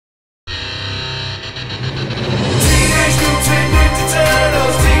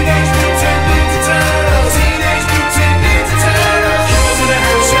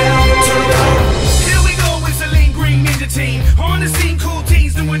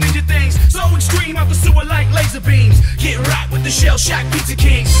Shell Shack Pizza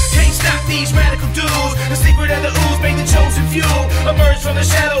Kings. Can't stop these radical dudes. The secret of the ooze made the chosen few emerge from the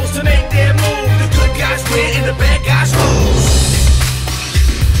shadows to make their move. The good guys win and the bad guys lose.